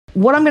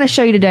What I'm going to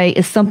show you today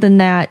is something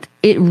that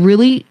it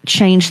really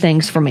changed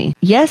things for me.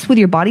 Yes, with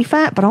your body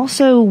fat, but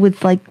also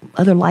with like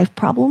other life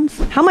problems.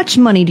 How much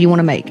money do you want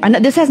to make? I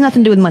know this has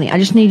nothing to do with money. I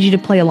just need you to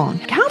play along.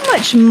 How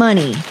much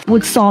money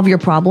would solve your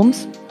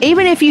problems?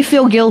 Even if you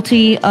feel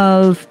guilty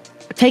of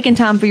taking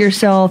time for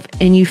yourself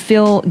and you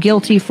feel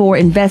guilty for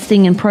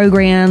investing in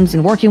programs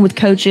and working with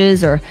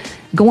coaches or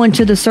going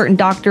to the certain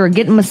doctor or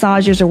getting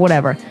massages or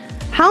whatever,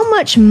 how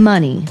much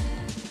money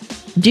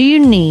do you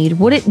need?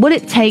 Would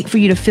it take for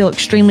you to feel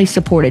extremely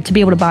supported, to be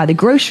able to buy the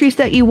groceries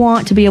that you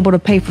want, to be able to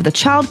pay for the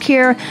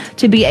childcare,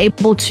 to be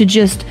able to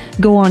just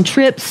go on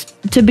trips,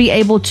 to be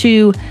able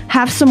to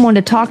have someone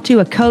to talk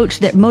to, a coach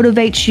that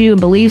motivates you and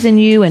believes in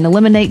you and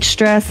eliminates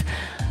stress?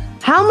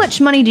 How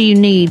much money do you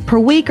need per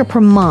week or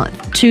per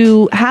month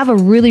to have a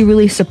really,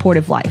 really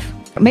supportive life?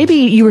 Maybe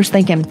you were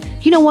thinking,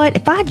 you know what,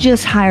 if I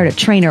just hired a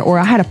trainer or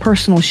I had a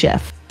personal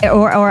chef,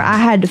 or I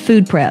had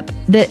food prep,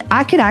 that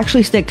I could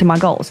actually stick to my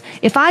goals.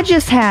 If I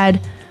just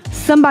had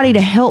somebody to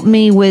help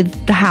me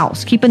with the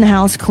house, keeping the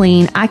house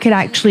clean, I could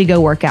actually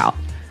go work out.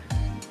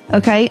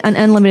 Okay, an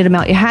unlimited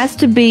amount. It has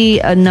to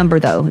be a number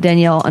though,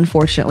 Danielle,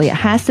 unfortunately. It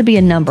has to be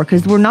a number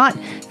because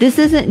this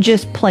isn't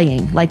just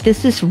playing. Like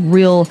this is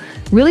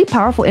really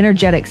powerful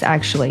energetics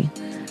actually.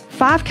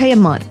 5K a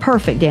month.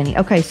 Perfect, Danny.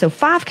 Okay, so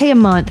 5K a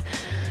month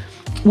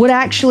would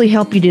actually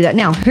help you do that.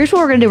 Now, here's what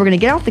we're going to do. We're going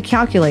to get off the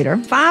calculator.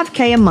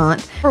 5K a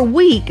month per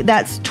week,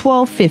 that's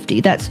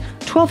 $1,250. That's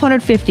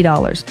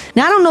 $1,250.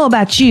 Now, I don't know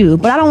about you,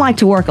 but I don't like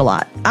to work a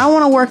lot. I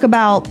want to work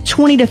about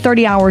 20 to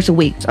 30 hours a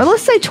week. Or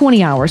let's say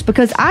 20 hours,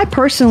 because I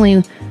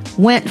personally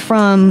went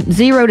from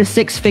 0 to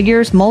 6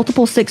 figures,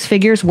 multiple 6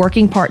 figures,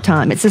 working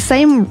part-time. It's the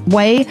same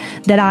way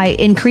that I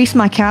increased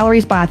my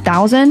calories by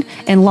 1,000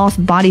 and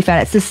lost body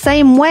fat. It's the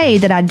same way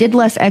that I did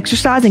less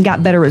exercise and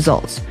got better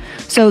results.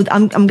 So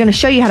I'm going to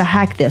show you how to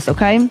hack this,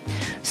 okay?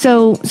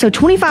 So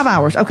 25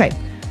 hours. Okay,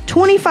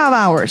 25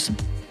 hours.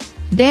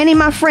 Danny,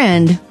 my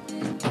friend,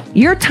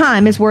 your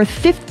time is worth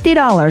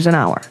 $50 an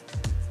hour,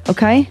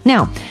 okay?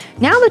 Now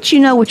that you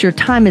know what your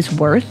time is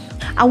worth,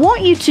 I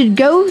want you to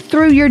go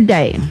through your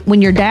day.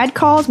 When your dad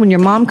calls, when your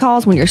mom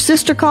calls, when your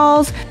sister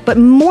calls, but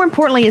more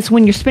importantly, it's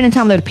when you're spending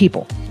time with other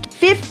people.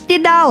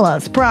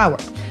 $50 per hour.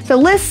 So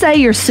let's say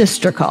your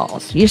sister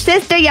calls. Your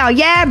sister, y'all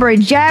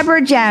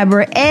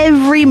jabber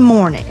every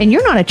morning. And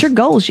you're not at your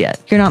goals yet.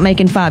 You're not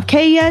making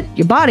 5K yet.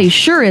 Your body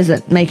sure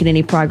isn't making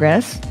any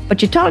progress.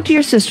 But you talk to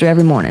your sister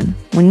every morning.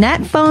 When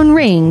that phone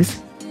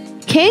rings,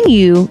 can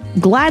you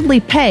gladly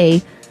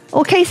pay,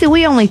 well, Casey,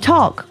 we only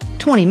talk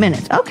 20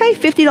 minutes. Okay,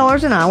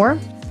 $50 an hour,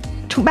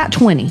 about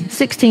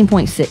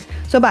 16.6.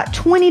 So about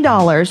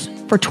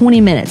 $20 for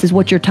 20 minutes is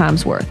what your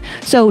time's worth.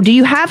 So do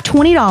you have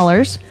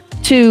 $20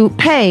 to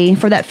pay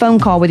for that phone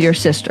call with your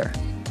sister?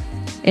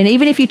 And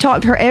even if you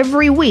talk to her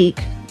every week,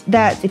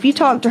 if you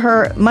talk to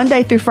her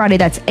Monday through Friday,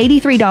 that's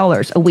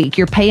 $83 a week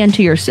you're paying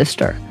to your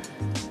sister.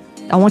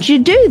 I want you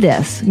to do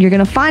this. You're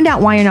going to find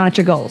out why you're not at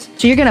your goals.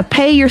 So you're going to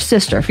pay your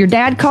sister. If your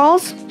dad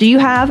calls, do you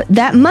have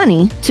that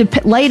money to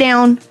lay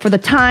down for the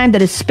time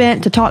that is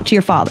spent to talk to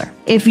your father?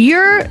 If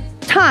your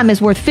time is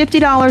worth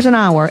 $50 an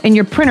hour and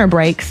your printer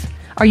breaks,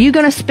 are you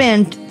going to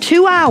spend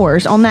 2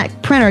 hours on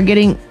that printer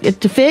getting it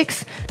to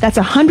fix? That's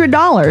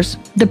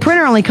 $100. The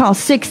printer only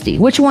costs $60.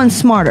 Which one's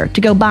smarter?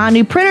 To go buy a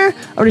new printer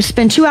or to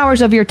spend 2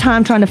 hours of your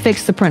time trying to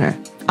fix the printer?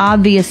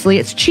 Obviously,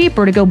 it's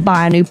cheaper to go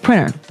buy a new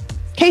printer.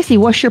 Casey,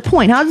 what's your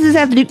point? How does this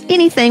have to do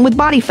anything with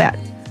body fat?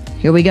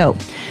 Here we go.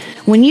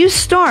 When you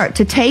start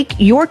to take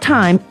your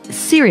time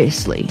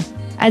seriously,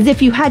 as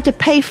if you had to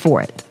pay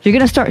for it, you're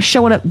going to start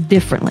showing up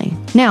differently.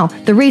 Now,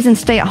 the reason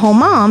stay-at-home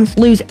moms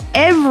lose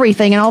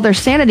everything and all their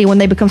sanity when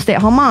they become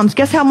stay-at-home moms,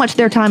 guess how much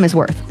their time is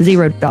worth?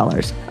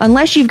 $0.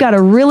 Unless you've got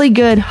a really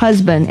good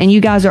husband and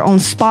you guys are on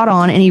spot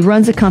on and he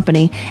runs a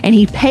company and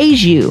he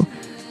pays you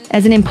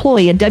as an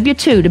employee, a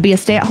W-2, to be a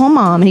stay-at-home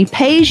mom, and he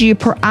pays you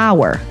per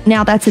hour.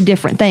 Now, that's a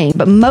different thing.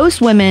 But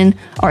most women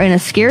are in a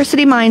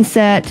scarcity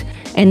mindset,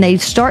 and they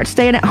start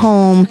staying at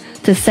home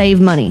to save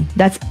money.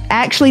 That's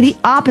actually the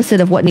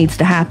opposite of what needs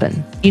to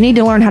happen. You need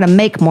to learn how to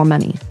make more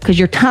money because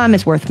your time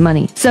is worth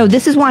money. So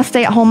this is why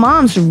stay-at-home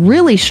moms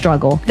really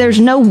struggle. There's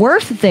no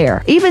worth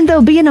there, even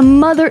though being a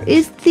mother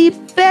is the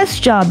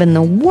best job in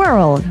the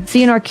world.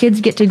 Seeing our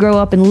kids get to grow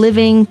up and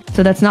living.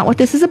 So that's not what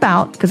this is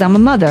about, because I'm a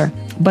mother,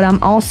 but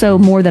I'm also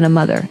more than a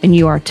mother, and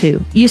you are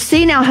too. You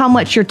see now how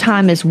much your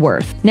time is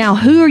worth. Now,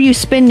 who are you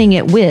spending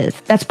it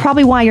with? That's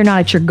probably why you're not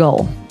at your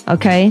goal.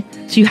 Okay?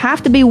 So you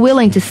have to be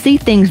willing to see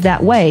things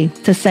that way,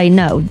 to say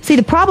no. See,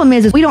 the problem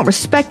is we don't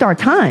respect our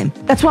time.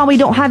 That's why we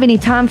don't have any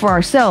time for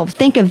ourselves.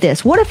 Think of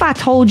this. What if I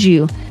told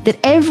you that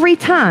every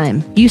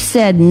time you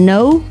said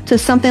no to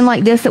something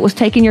like this that was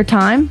taking your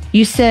time,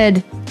 you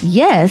said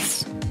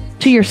yes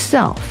to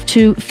yourself,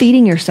 to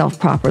feeding yourself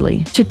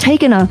properly, to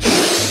taking a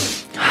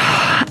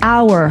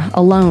hour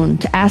alone,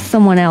 to ask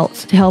someone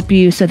else to help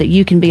you so that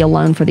you can be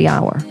alone for the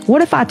hour?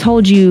 What if I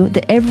told you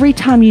that every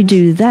time you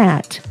do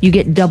that, you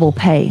get double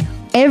pay?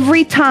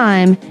 Every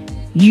time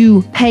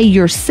you pay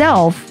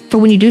yourself for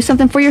when you do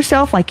something for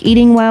yourself, like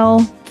eating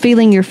well,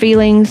 feeling your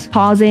feelings,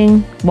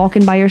 pausing,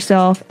 walking by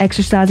yourself,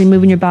 exercising,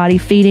 moving your body,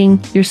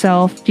 feeding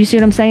yourself. Do you see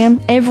what I'm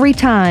saying? Every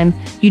time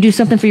you do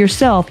something for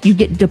yourself, you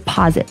get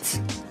deposits.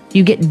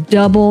 You get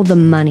double the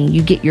money.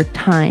 You get your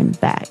time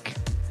back.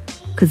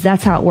 Because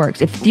that's how it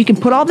works. If you can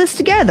put all this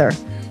together,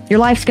 your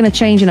life's going to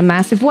change in a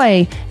massive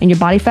way, and your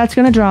body fat's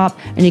going to drop,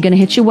 and you're going to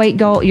hit your weight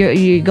goal,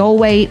 your goal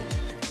weight,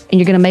 and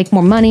you're going to make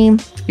more money.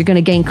 You're going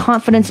to gain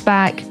confidence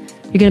back.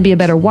 You're going to be a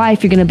better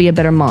wife. You're going to be a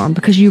better mom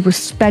because you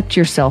respect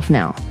yourself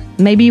now.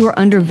 Maybe you were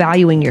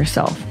undervaluing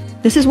yourself.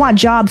 This is why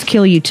jobs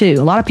kill you too.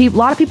 A lot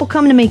of people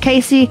come to me,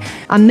 Casey,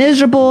 I'm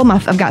miserable.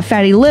 I've got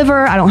fatty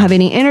liver. I don't have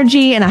any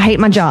energy and I hate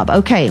my job.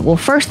 Okay, well,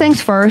 first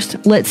things first,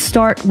 let's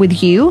start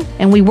with you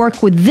and we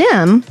work with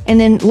them. And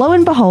then lo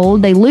and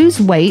behold, they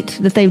lose weight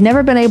that they've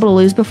never been able to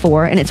lose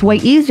before. And it's way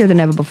easier than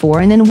ever before.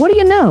 And then what do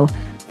you know?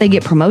 They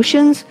get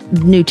promotions,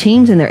 new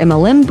teams in their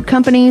MLM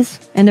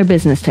companies, and their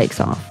business takes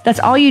off. That's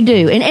all you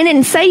do.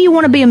 And say you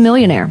want to be a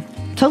millionaire.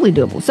 Totally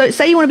doable. So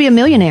say you want to be a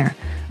millionaire.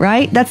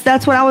 Right?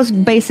 That's what I was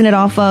basing it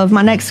off of.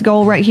 My next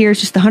goal right here is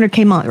just the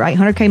 100K month, right?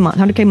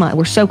 100K month.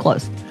 We're so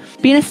close.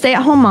 Being a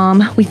stay-at-home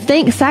mom, we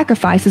think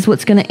sacrifice is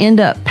what's going to end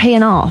up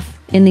paying off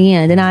in the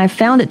end. And I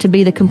found it to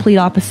be the complete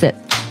opposite.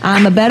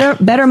 I'm a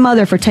better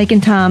mother for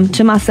taking time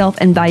to myself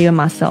and valuing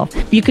myself.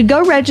 You could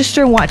go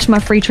register and watch my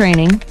free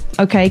training.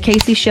 Okay,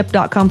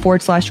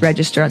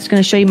 CaseyShip.com/register. It's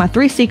going to show you my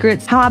 3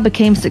 secrets, how I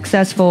became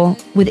successful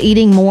with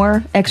eating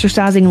more,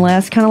 exercising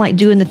less, kind of like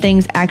doing the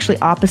things actually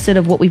opposite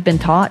of what we've been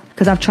taught.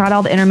 Because I've tried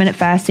all the intermittent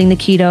fasting, the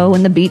keto,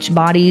 and the beach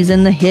bodies,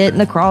 and the HIIT, and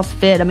the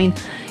CrossFit. I mean,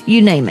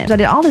 you name it. I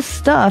did all this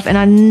stuff, and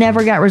I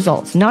never got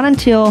results. Not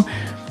until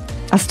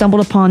I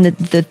stumbled upon the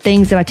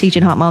things that I teach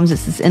in Hot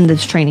Moms in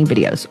this training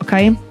videos,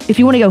 okay? If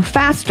you want to go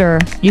faster,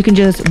 you can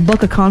just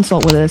book a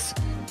consult with us.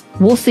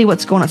 We'll see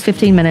what's going on. It's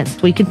 15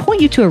 minutes. We can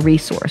point you to a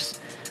resource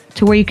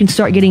to where you can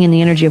start getting in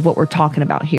the energy of what we're talking about here.